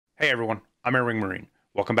Hey everyone, I'm Airwingmarine.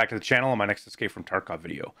 Welcome back to the channel on my next Escape from Tarkov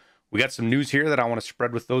video. We got some news here that I want to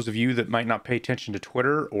spread with those of you that might not pay attention to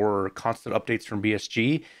Twitter or constant updates from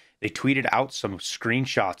BSG. They tweeted out some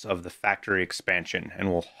screenshots of the factory expansion,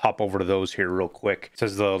 and we'll hop over to those here real quick. It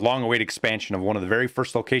says the long-awaited expansion of one of the very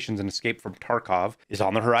first locations in Escape from Tarkov is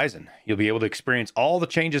on the horizon. You'll be able to experience all the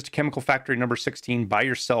changes to Chemical Factory number 16 by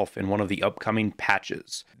yourself in one of the upcoming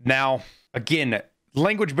patches. Now, again,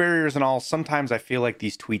 language barriers and all, sometimes I feel like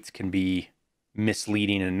these tweets can be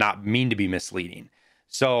misleading and not mean to be misleading.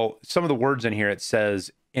 So some of the words in here, it says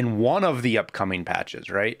in one of the upcoming patches,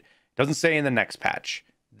 right? It doesn't say in the next patch.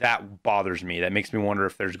 That bothers me. That makes me wonder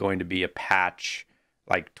if there's going to be a patch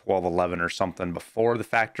like 12.11 or something before the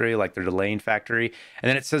factory, like they're delaying factory. And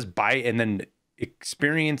then it says and then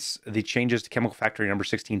experience the changes to Chemical Factory number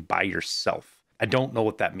 16 by yourself. I don't know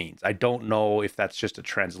what that means. I don't know if that's just a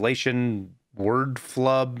translation word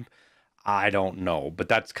flub. I don't know, but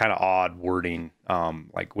that's kind of odd wording.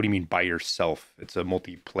 Like, what do you mean by yourself? It's a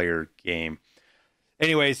multiplayer game.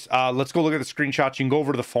 Anyways, let's go look at the screenshots. You can go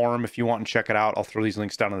over to the forum if you want and check it out. I'll throw these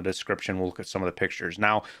links down in the description. We'll look at some of the pictures.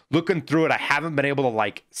 Now, looking through it, I haven't been able to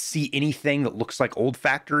like see anything that looks like old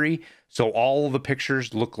factory. So all of the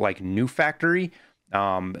pictures look like new factory.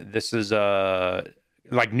 This is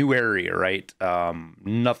like new area, right?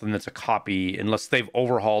 Nothing that's a copy unless they've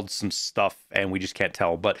overhauled some stuff and we just can't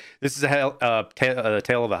tell. But this is a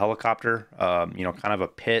tail of a helicopter, you know, kind of a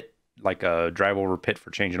pit, like a drive over pit for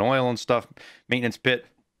changing oil and stuff, maintenance pit.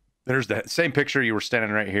 There's the same picture. You were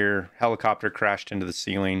standing right here. Helicopter crashed into the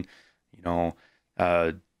ceiling. You know,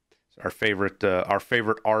 our favorite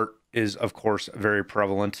art is of course very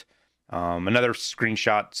prevalent. Another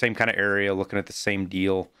screenshot, same kind of area, looking at the same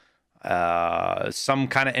deal. Some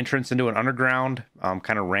kind of entrance into an underground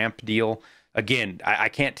kind of ramp deal. Again, I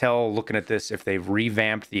can't tell looking at this if they've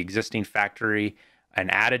revamped the existing factory and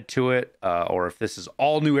added to it, or if this is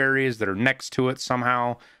all new areas that are next to it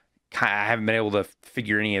somehow. I haven't been able to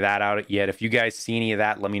figure any of that out yet. If you guys see any of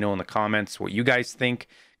that, let me know in the comments what you guys think,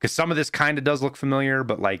 because some of this kind of does look familiar,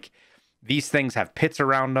 but like these things have pits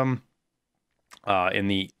around them. In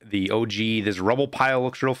the OG, this rubble pile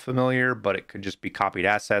looks real familiar, but it could just be copied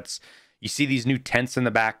assets. You see these new tents in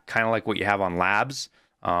the back, kind of like what you have on labs.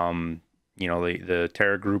 You know, the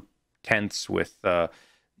Terra Group tents with the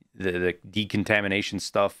decontamination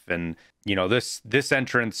stuff, and you know this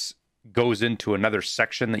entrance goes into another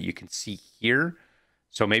section that you can see here.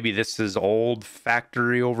 So maybe this is old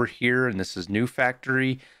factory over here, and this is new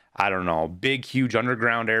factory. I don't know. Big, huge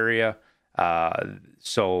underground area.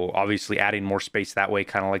 So obviously adding more space that way,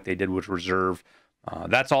 kind of like they did with Reserve.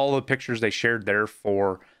 That's all the pictures they shared there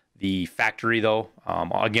for the factory, though.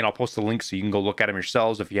 Again, I'll post the link so you can go look at them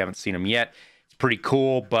yourselves if you haven't seen them yet. It's pretty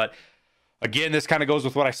cool, but again, this kind of goes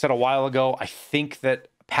with what I said a while ago. I think that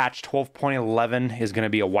patch 12.11 is going to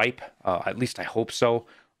be a wipe. At least I hope so.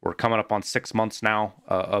 We're coming up on 6 months now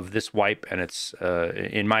of this wipe, and it's,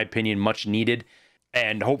 in my opinion, much needed.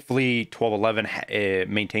 And hopefully 12.11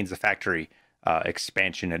 maintains the factory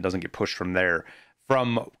expansion and doesn't get pushed from there.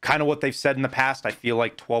 From kind of what they've said in the past, I feel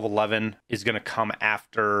like 12.11 is going to come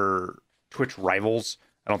after Twitch Rivals.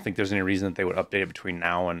 I don't think there's any reason that they would update it between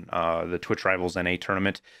now and the Twitch Rivals NA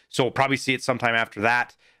tournament. So we'll probably see it sometime after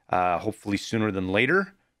that, hopefully sooner than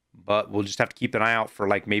later. But we'll just have to keep an eye out for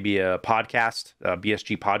like maybe a podcast, a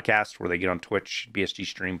BSG podcast, where they get on Twitch, BSG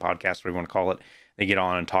stream podcast, whatever you want to call it. They get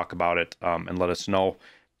on and talk about it and let us know.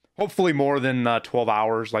 Hopefully more than 12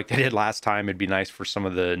 hours like they did last time. It'd be nice for some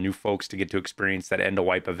of the new folks to get to experience that end of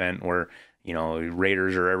wipe event where, you know,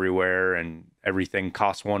 raiders are everywhere and everything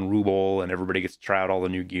costs 1 ruble and everybody gets to try out all the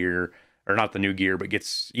new gear, or not the new gear, but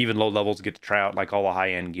gets even low levels get to try out like all the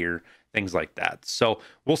high end gear, things like that. So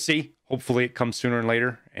we'll see. Hopefully it comes sooner and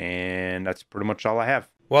later. And that's pretty much all I have.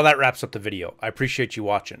 Well, that wraps up the video. I appreciate you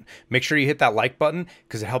watching. Make sure you hit that like button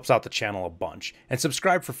because it helps out the channel a bunch. And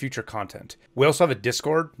subscribe for future content. We also have a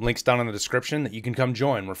Discord, links down in the description, that you can come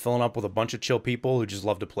join. We're filling up with a bunch of chill people who just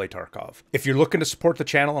love to play Tarkov. If you're looking to support the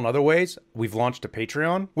channel in other ways, we've launched a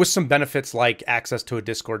Patreon with some benefits like access to a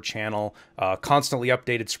Discord channel, constantly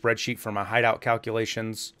updated spreadsheet for my hideout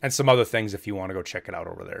calculations, and some other things if you want to go check it out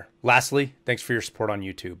over there. Lastly, thanks for your support on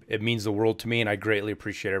YouTube. It means the world to me and I greatly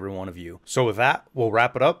appreciate every one of you. So with that, we'll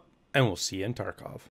wrap it up, and we'll see you in Tarkov.